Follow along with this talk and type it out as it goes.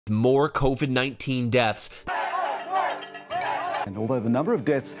more COVID-19 deaths. And although the number of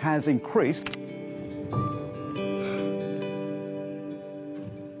deaths has increased,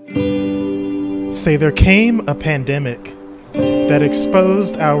 say there came a pandemic that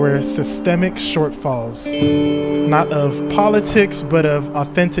exposed our systemic shortfalls, not of politics, but of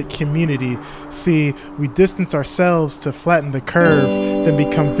authentic community. See, we distance ourselves to flatten the curve, then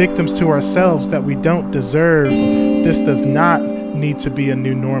become victims to ourselves that we don't deserve. This does not need to be a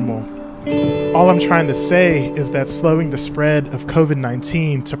new normal. All I'm trying to say is that slowing the spread of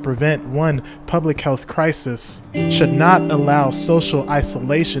COVID-19 to prevent one public health crisis should not allow social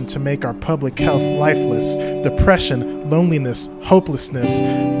isolation to make our public health lifeless. Depression, loneliness, hopelessness.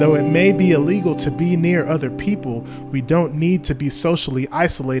 Though it may be illegal to be near other people, we don't need to be socially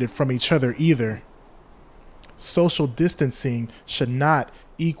isolated from each other either. Social distancing should not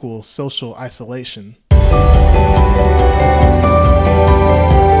equal social isolation.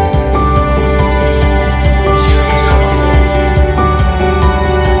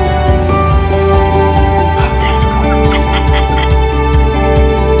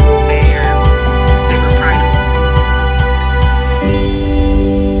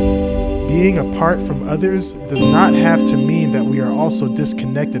 Being apart from others does not have to mean that we are also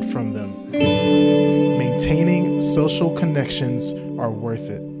disconnected from them. Maintaining social connections are worth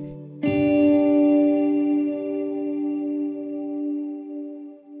it.